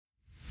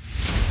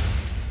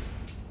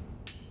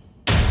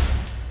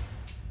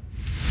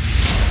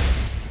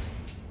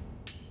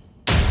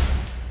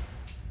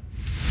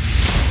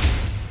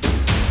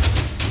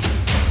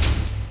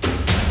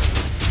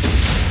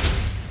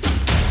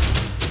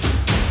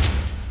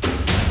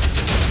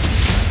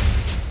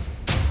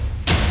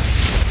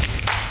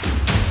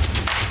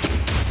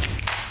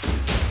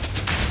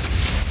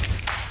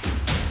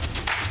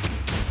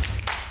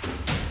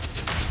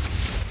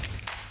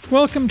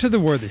Welcome to the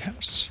Worthy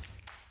House,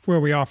 where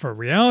we offer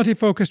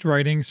reality-focused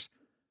writings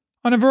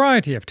on a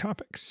variety of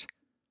topics,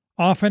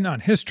 often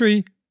on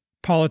history,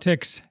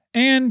 politics,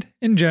 and,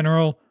 in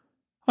general,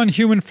 on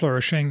human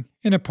flourishing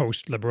in a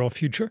post-liberal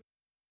future.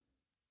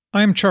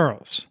 I am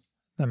Charles,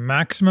 the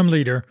maximum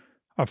leader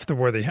of the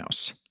Worthy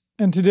House,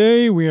 and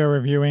today we are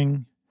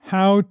reviewing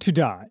How to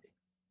Die,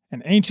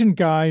 an ancient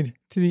guide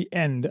to the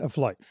end of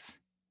life,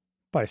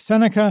 by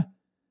Seneca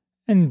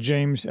and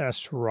James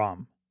S.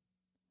 Romm.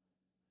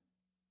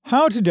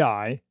 How to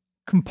Die,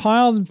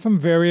 compiled from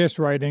various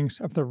writings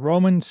of the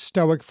Roman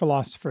Stoic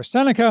philosopher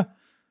Seneca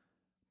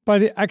by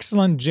the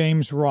excellent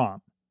James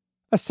Romm,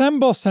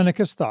 assembles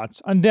Seneca's thoughts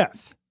on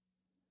death.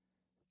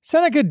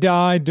 Seneca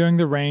died during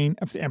the reign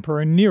of the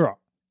Emperor Nero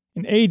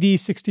in AD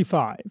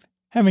 65,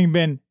 having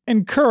been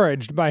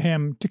encouraged by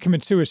him to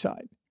commit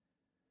suicide.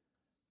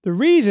 The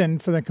reason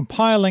for the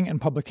compiling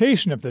and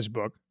publication of this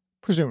book,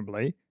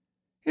 presumably,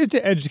 is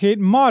to educate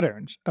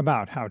moderns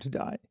about how to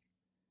die.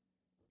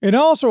 It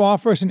also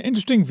offers an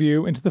interesting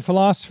view into the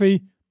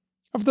philosophy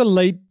of the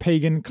late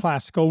pagan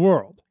classical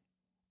world,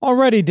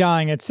 already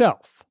dying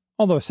itself,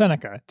 although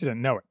Seneca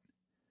didn't know it.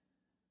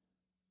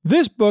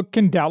 This book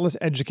can doubtless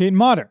educate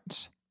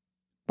moderns,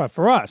 but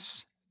for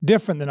us,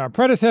 different than our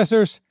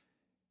predecessors,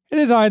 it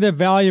is either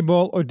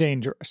valuable or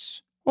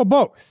dangerous, or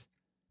both,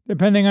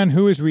 depending on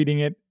who is reading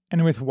it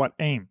and with what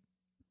aim.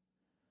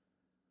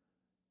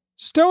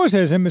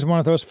 Stoicism is one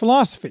of those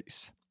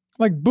philosophies,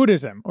 like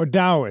Buddhism or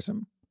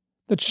Taoism,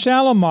 that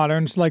shallow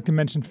moderns like to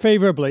mention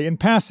favorably in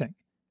passing,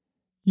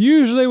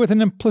 usually with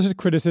an implicit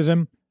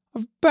criticism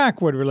of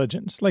backward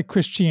religions like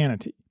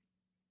Christianity.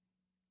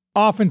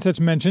 Often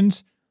such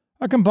mentions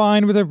are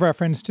combined with a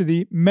reference to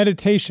the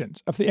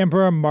Meditations of the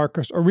Emperor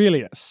Marcus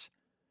Aurelius,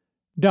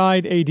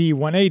 died AD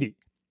 180,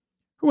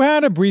 who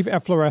had a brief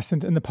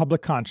efflorescence in the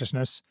public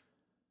consciousness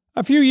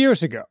a few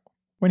years ago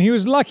when he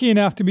was lucky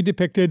enough to be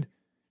depicted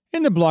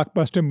in the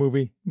blockbuster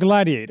movie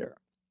Gladiator.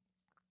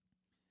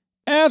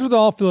 As with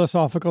all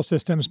philosophical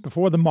systems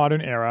before the modern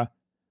era,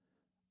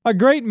 a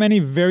great many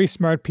very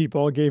smart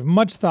people gave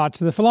much thought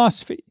to the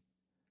philosophy.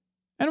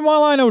 And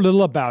while I know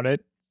little about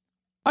it,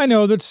 I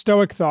know that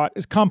Stoic thought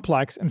is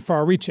complex and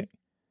far-reaching,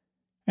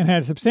 and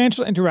had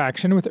substantial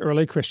interaction with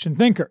early Christian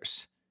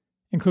thinkers,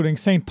 including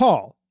St.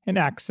 Paul in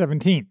Acts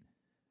 17.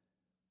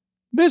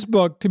 This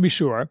book, to be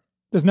sure,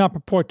 does not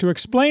purport to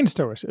explain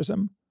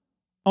Stoicism,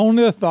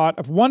 only the thought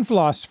of one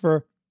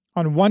philosopher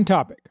on one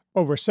topic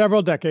over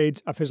several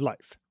decades of his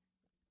life.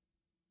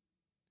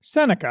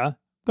 Seneca,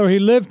 though he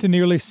lived to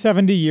nearly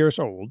 70 years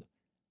old,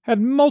 had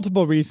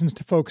multiple reasons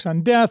to focus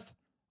on death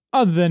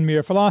other than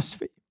mere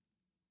philosophy.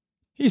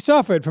 He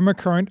suffered from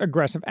recurrent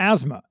aggressive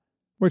asthma,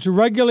 which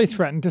regularly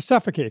threatened to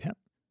suffocate him,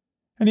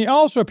 and he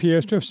also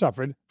appears to have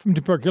suffered from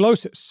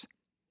tuberculosis.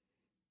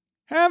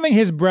 Having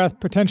his breath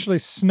potentially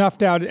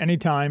snuffed out at any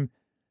time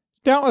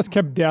doubtless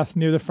kept death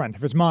near the front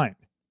of his mind.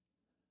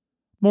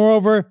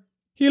 Moreover,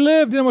 he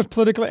lived and was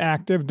politically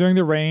active during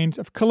the reigns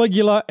of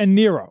Caligula and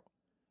Nero,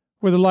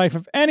 where the life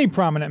of any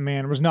prominent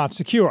man was not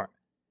secure,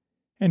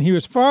 and he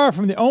was far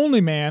from the only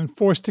man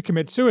forced to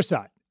commit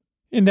suicide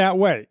in that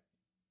way.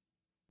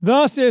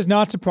 Thus, it is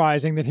not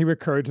surprising that he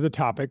recurred to the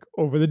topic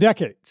over the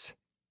decades.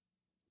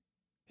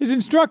 His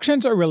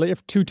instructions are really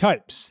of two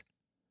types.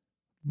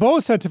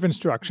 Both sets of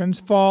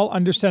instructions fall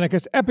under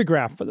Seneca's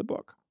epigraph for the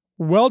book,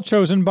 well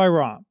chosen by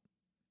Romm.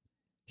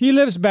 He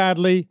lives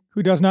badly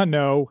who does not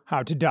know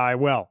how to die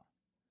well.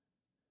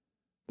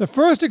 The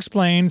first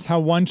explains how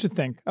one should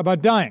think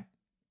about dying.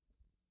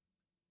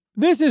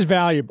 This is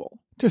valuable,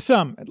 to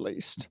some at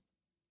least.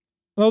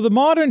 Though the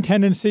modern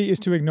tendency is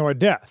to ignore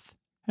death,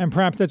 and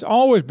perhaps that's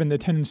always been the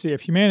tendency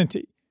of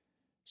humanity,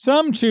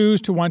 some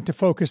choose to want to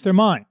focus their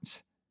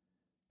minds,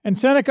 and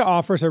Seneca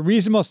offers a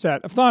reasonable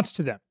set of thoughts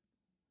to them.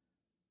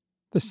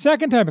 The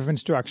second type of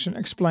instruction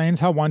explains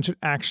how one should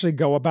actually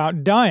go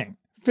about dying,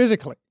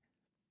 physically.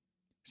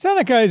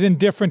 Seneca is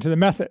indifferent to the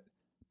method,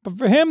 but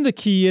for him the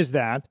key is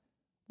that,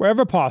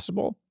 wherever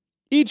possible,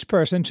 each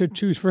person should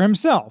choose for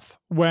himself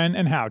when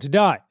and how to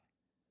die.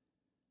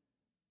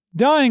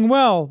 Dying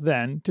well,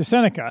 then, to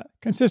Seneca,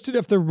 consisted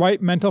of the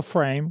right mental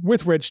frame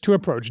with which to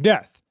approach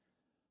death,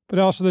 but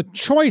also the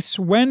choice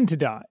when to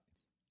die,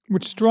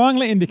 which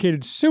strongly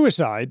indicated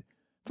suicide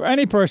for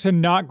any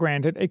person not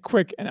granted a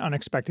quick and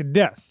unexpected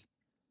death.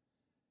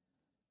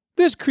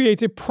 This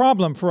creates a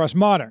problem for us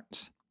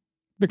moderns,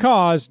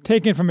 because,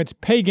 taken from its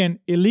pagan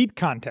elite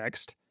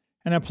context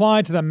and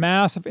applied to the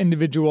mass of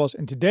individuals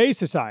in today's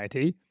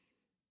society,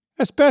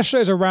 especially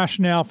as a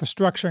rationale for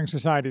structuring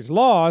society's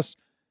laws,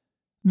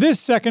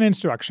 this second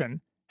instruction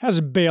has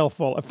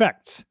baleful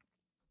effects.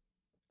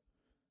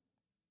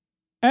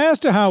 As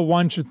to how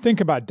one should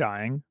think about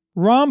dying,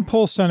 Romm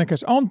pulls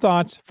Seneca's own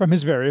thoughts from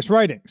his various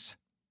writings.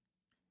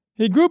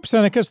 He groups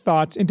Seneca's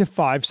thoughts into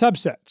 5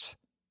 subsets: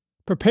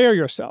 prepare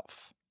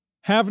yourself,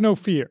 have no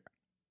fear,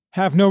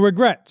 have no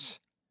regrets,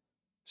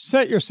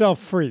 set yourself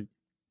free,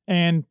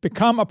 and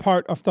become a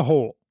part of the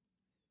whole.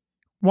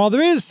 While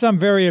there is some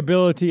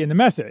variability in the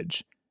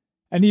message,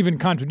 and even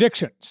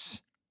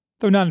contradictions,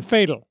 though none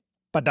fatal,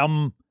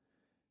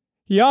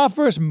 he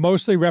offers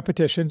mostly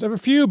repetitions of a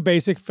few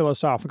basic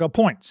philosophical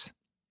points.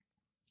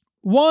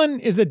 One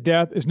is that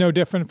death is no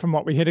different from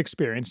what we had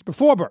experienced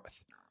before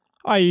birth,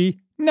 i.e.,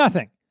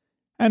 nothing.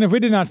 And if we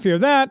did not fear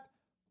that,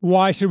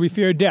 why should we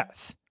fear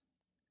death?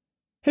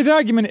 His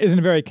argument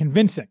isn't very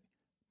convincing,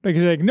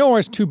 because it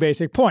ignores two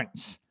basic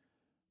points,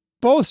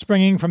 both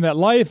springing from that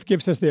life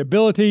gives us the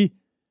ability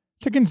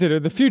to consider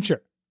the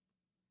future.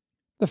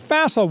 The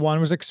facile one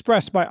was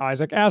expressed by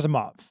Isaac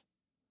Asimov.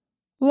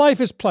 Life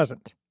is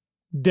pleasant.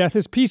 Death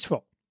is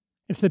peaceful.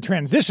 It's the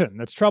transition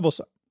that's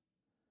troublesome.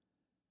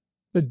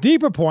 The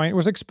deeper point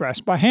was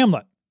expressed by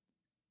Hamlet.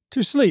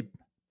 To sleep,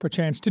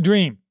 perchance to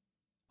dream.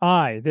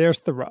 Aye, there's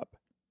the rub.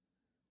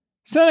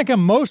 Seneca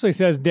mostly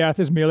says death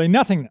is merely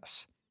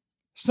nothingness.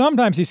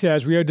 Sometimes he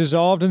says we are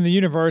dissolved in the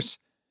universe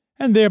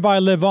and thereby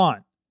live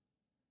on.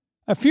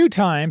 A few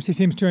times he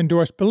seems to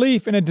endorse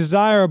belief in a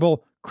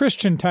desirable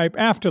Christian-type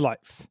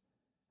afterlife,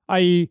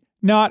 i.e.,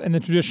 not in the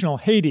traditional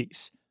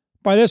Hades.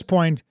 By this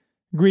point,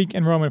 Greek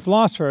and Roman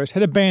philosophers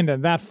had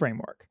abandoned that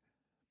framework.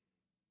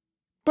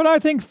 But I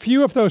think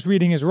few of those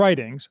reading his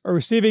writings or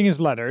receiving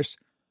his letters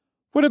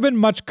would have been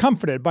much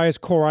comforted by his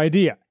core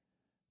idea,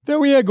 that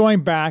we are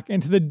going back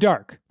into the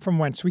dark from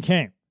whence we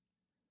came.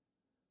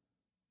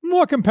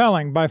 More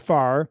compelling, by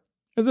far,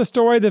 is the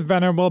story that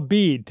Venerable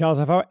Bede tells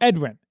of how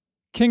Edwin,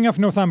 king of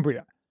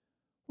Northumbria,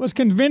 was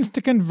convinced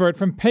to convert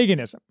from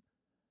paganism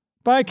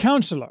by a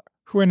counselor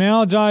who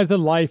analogized the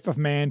life of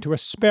man to a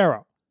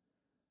sparrow,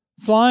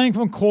 flying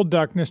from cold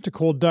darkness to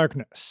cold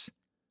darkness,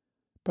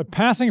 but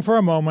passing for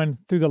a moment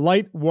through the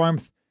light,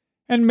 warmth,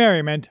 and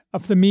merriment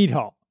of the mead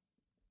hall.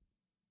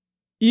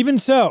 Even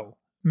so,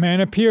 man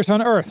appears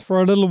on earth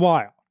for a little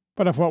while,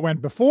 but of what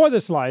went before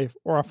this life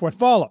or of what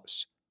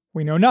follows,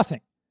 we know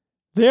nothing.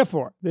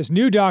 Therefore, this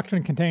new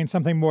doctrine contains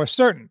something more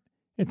certain,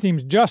 it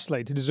seems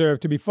justly to deserve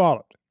to be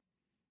followed.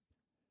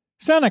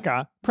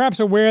 Seneca, perhaps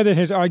aware that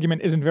his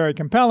argument isn't very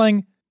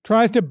compelling,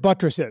 tries to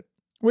buttress it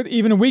with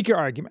even weaker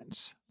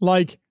arguments,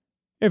 like,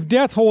 if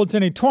death holds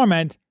any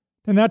torment,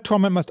 then that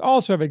torment must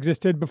also have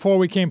existed before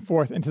we came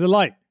forth into the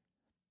light.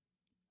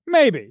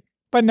 Maybe,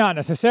 but not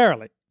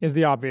necessarily, is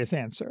the obvious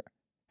answer,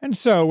 and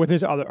so with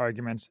his other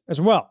arguments as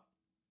well.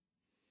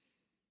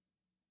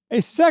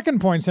 A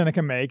second point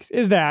Seneca makes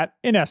is that,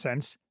 in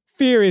essence,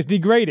 fear is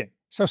degrading,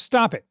 so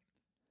stop it.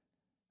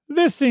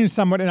 This seems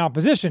somewhat in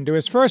opposition to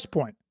his first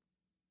point.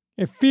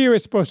 If fear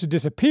is supposed to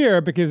disappear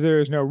because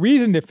there is no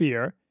reason to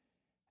fear,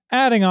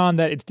 adding on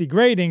that it's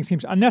degrading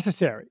seems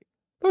unnecessary,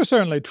 though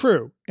certainly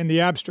true in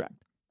the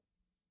abstract.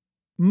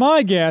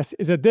 My guess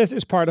is that this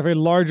is part of a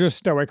larger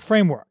Stoic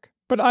framework,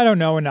 but I don't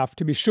know enough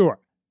to be sure.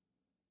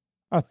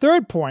 A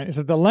third point is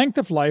that the length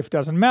of life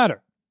doesn't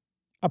matter,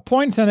 a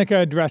point Seneca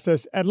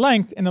addresses at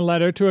length in a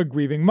letter to a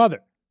grieving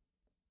mother,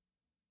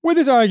 with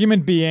his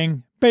argument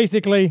being,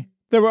 basically,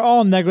 that we're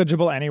all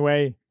negligible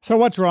anyway, so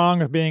what's wrong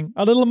with being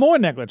a little more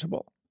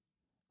negligible?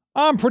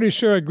 I'm pretty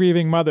sure a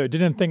grieving mother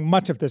didn't think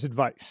much of this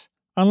advice,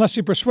 unless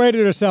she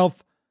persuaded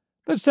herself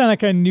that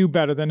Seneca knew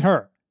better than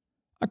her,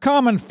 a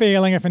common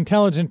failing of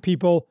intelligent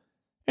people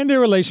in their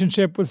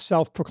relationship with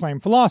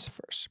self-proclaimed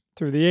philosophers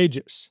through the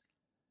ages.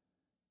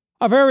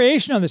 A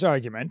variation on this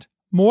argument,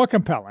 more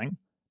compelling,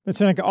 that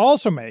Seneca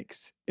also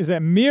makes is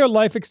that mere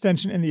life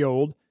extension in the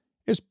old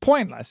is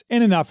pointless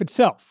in and of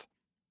itself.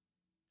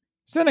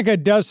 Seneca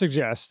does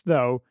suggest,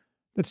 though,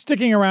 that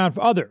sticking around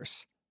for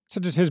others,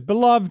 such as his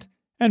beloved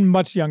and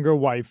much younger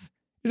wife,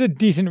 is a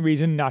decent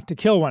reason not to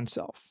kill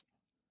oneself.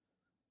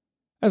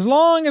 As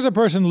long as a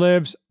person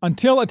lives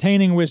until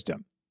attaining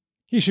wisdom,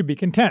 he should be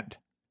content,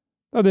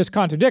 though this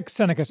contradicts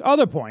Seneca's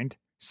other point,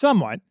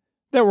 somewhat,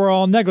 that we're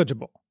all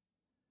negligible.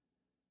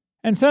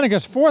 And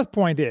Seneca's fourth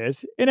point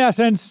is, in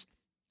essence,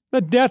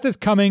 that death is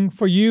coming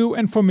for you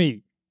and for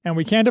me, and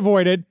we can't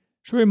avoid it,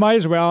 so we might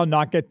as well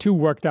not get too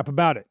worked up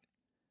about it.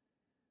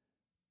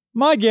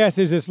 My guess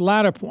is this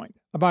latter point,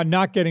 about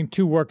not getting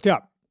too worked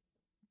up,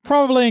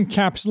 probably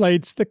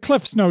encapsulates the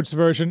Cliff's Notes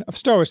version of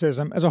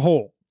Stoicism as a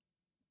whole.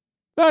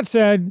 That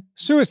said,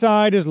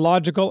 suicide is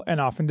logical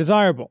and often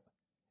desirable.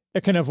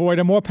 It can avoid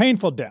a more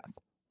painful death,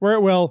 where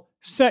it will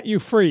set you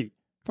free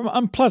from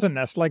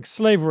unpleasantness like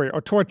slavery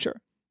or torture,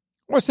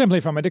 or simply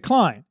from a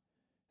decline,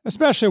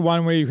 especially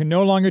one where you can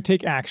no longer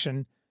take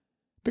action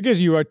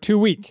because you are too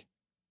weak.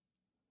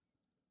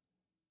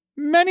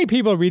 Many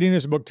people reading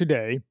this book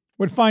today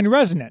would find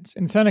resonance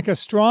in Seneca's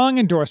strong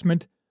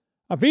endorsement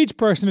of each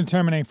person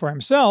determining for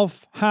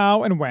himself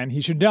how and when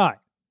he should die.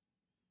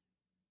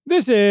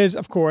 This is,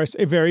 of course,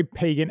 a very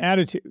pagan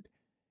attitude,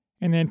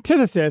 and the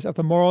antithesis of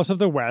the morals of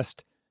the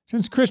West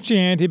since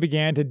Christianity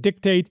began to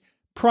dictate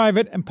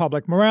private and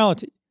public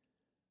morality,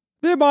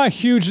 thereby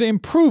hugely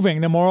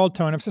improving the moral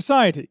tone of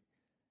society,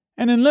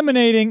 and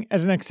eliminating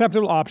as an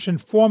acceptable option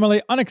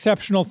formerly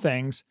unexceptional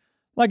things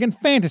like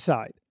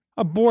infanticide,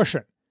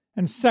 abortion,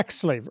 and sex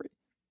slavery.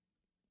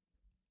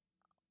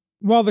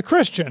 While the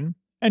Christian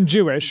and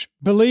Jewish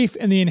belief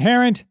in the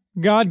inherent,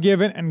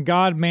 God-given, and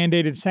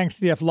God-mandated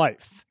sanctity of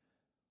life,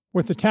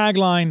 with the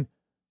tagline,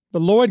 "The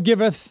Lord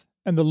giveth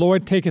and the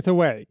Lord taketh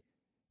away,"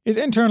 is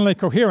internally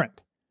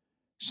coherent,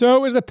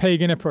 so is the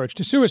pagan approach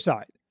to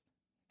suicide,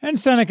 and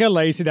Seneca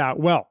lays it out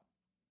well.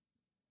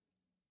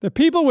 The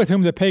people with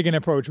whom the pagan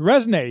approach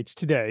resonates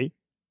today,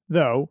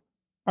 though,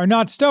 are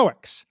not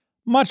Stoics,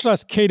 much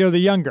less Cato the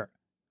Younger,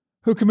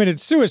 who committed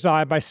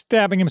suicide by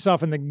stabbing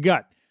himself in the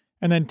gut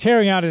and then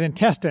tearing out his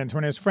intestines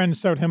when his friends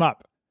sewed him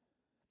up.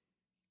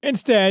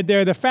 Instead,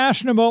 they're the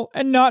fashionable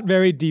and not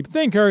very deep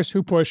thinkers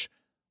who push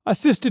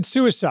assisted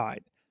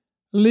suicide,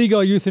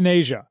 legal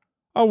euthanasia,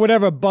 or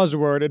whatever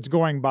buzzword it's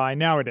going by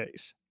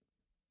nowadays.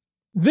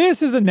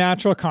 This is the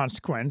natural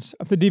consequence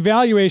of the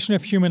devaluation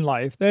of human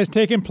life that has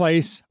taken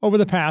place over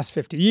the past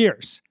 50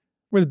 years,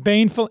 with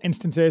baneful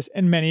instances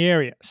in many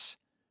areas,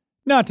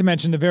 not to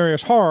mention the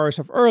various horrors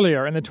of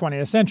earlier in the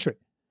 20th century.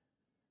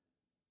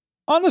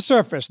 On the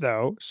surface,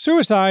 though,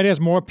 suicide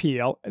has more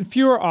appeal and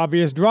fewer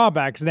obvious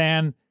drawbacks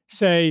than,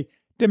 say,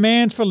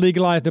 demands for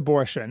legalized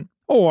abortion,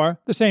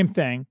 or, the same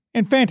thing,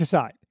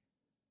 infanticide.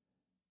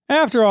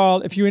 After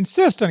all, if you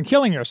insist on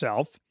killing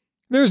yourself,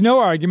 there is no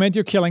argument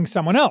you're killing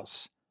someone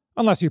else,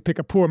 unless you pick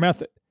a poor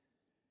method.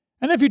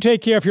 And if you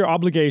take care of your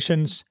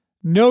obligations,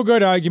 no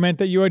good argument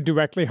that you are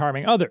directly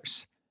harming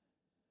others.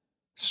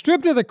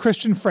 Stripped of the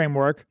Christian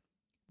framework,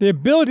 the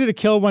ability to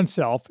kill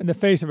oneself in the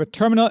face of a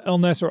terminal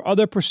illness or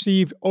other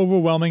perceived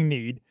overwhelming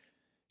need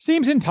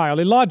seems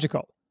entirely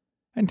logical,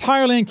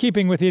 entirely in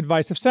keeping with the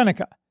advice of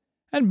Seneca,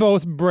 and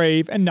both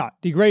brave and not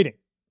degrading.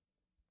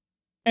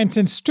 And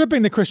since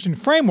stripping the Christian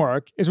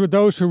framework is what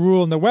those who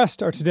rule in the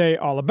West are today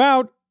all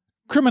about,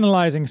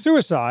 criminalizing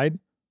suicide,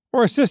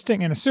 or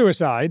assisting in a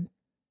suicide,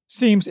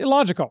 seems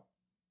illogical.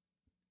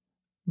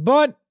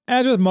 But,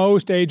 as with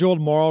most age-old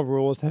moral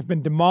rules that have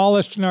been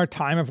demolished in our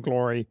time of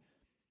glory,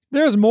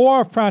 there is more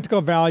of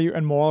practical value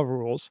in moral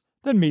rules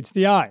than meets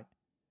the eye.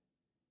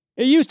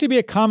 It used to be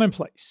a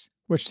commonplace,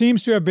 which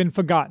seems to have been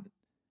forgotten,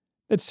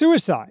 that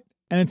suicide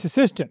and its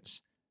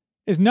assistance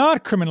is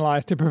not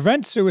criminalized to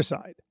prevent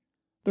suicide,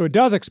 though it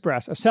does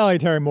express a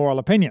salutary moral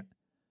opinion,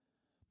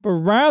 but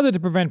rather to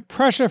prevent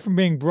pressure from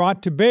being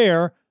brought to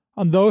bear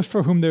on those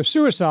for whom their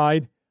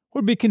suicide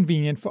would be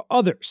convenient for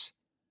others.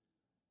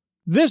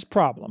 This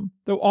problem,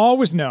 though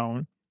always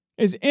known,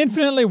 is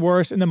infinitely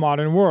worse in the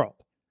modern world,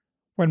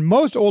 when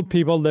most old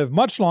people live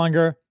much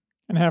longer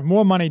and have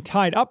more money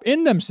tied up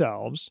in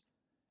themselves,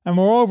 and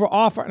moreover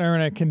often are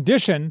in a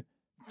condition,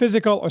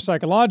 physical or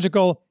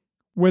psychological,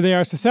 where they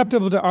are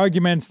susceptible to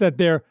arguments that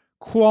their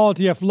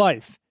quality of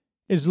life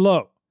is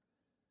low.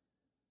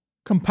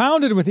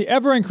 Compounded with the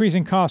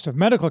ever-increasing cost of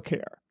medical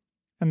care,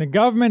 and the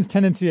government's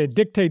tendency to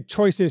dictate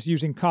choices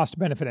using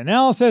cost-benefit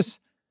analysis,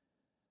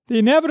 the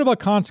inevitable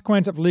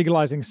consequence of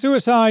legalizing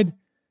suicide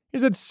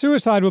is that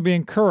suicide will be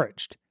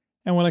encouraged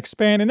and will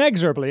expand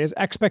inexorably as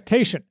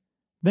expectation,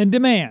 then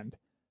demand,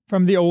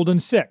 from the old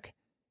and sick,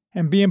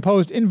 and be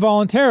imposed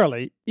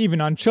involuntarily even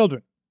on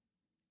children.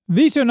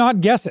 These are not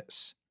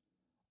guesses.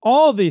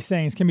 All these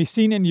things can be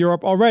seen in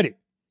Europe already,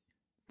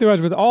 though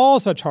as with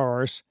all such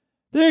horrors,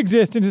 their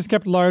existence is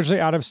kept largely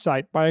out of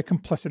sight by a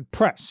complicit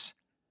press.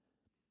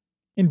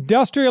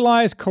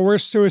 Industrialized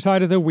coerced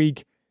suicide of the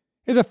weak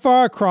is a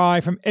far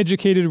cry from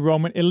educated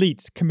Roman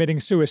elites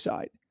committing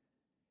suicide.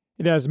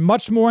 It has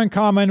much more in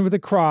common with the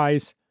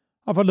cries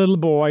of a little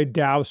boy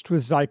doused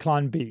with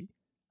Zyklon B.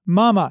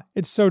 Mama,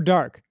 it's so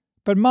dark.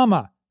 But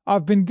Mama,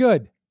 I've been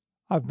good.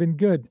 I've been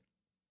good.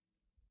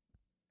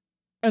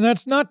 And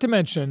that's not to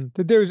mention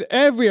that there is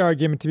every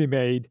argument to be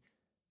made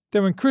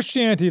that when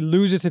Christianity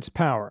loses its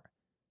power,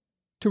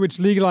 to which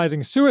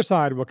legalizing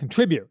suicide will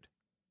contribute,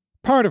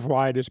 part of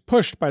why it is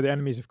pushed by the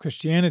enemies of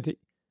Christianity,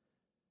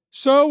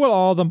 so will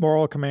all the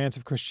moral commands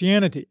of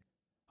Christianity,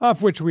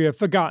 of which we have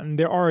forgotten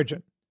their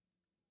origin.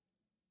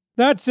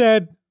 That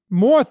said,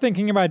 more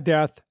thinking about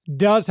death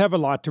does have a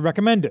lot to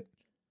recommend it.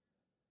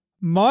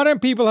 Modern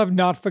people have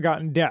not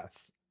forgotten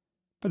death,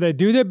 but they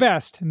do their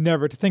best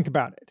never to think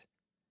about it.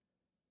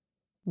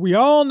 We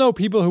all know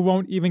people who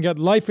won't even get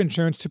life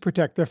insurance to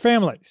protect their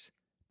families,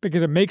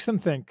 because it makes them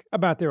think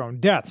about their own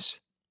deaths.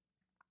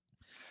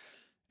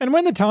 And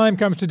when the time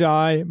comes to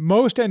die,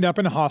 most end up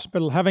in a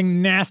hospital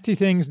having nasty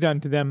things done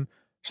to them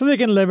so they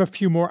can live a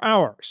few more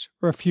hours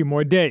or a few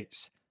more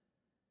days.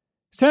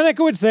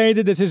 Seneca would say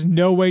that this is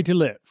no way to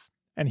live,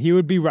 and he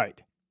would be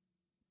right.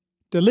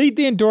 Delete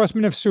the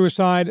endorsement of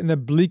suicide and the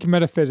bleak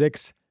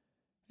metaphysics,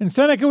 and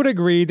Seneca would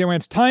agree that when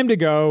it's time to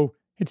go,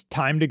 it's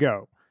time to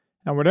go,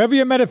 and whatever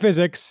your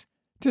metaphysics,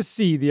 to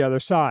see the other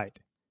side.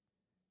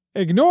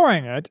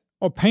 Ignoring it,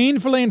 or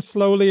painfully and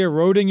slowly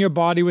eroding your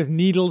body with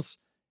needles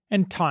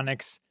and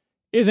tonics,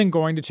 isn't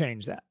going to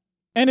change that.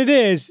 And it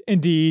is,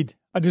 indeed,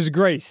 a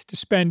disgrace to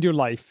spend your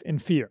life in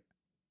fear.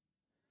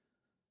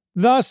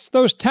 Thus,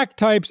 those tech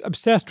types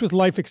obsessed with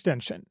life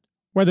extension,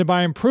 whether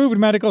by improved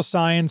medical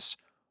science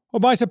or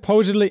by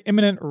supposedly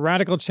imminent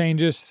radical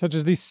changes such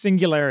as the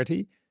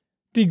singularity,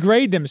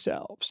 degrade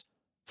themselves,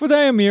 for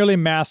they are merely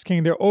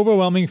masking their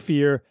overwhelming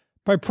fear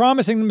by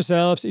promising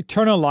themselves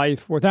eternal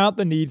life without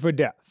the need for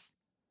death.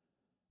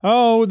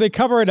 Oh, they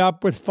cover it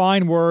up with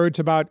fine words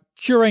about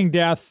curing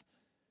death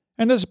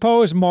and the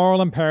supposed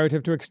moral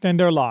imperative to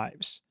extend our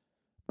lives.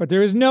 But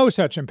there is no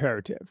such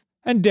imperative,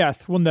 and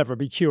death will never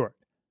be cured.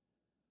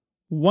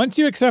 Once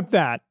you accept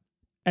that,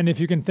 and if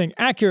you can think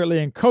accurately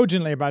and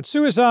cogently about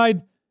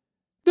suicide,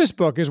 this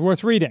book is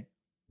worth reading.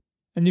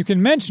 And you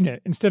can mention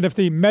it instead of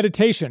the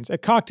meditations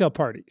at cocktail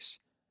parties,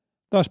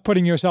 thus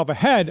putting yourself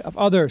ahead of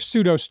other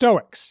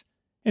pseudo-stoics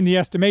in the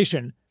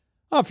estimation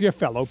of your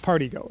fellow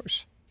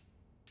partygoers.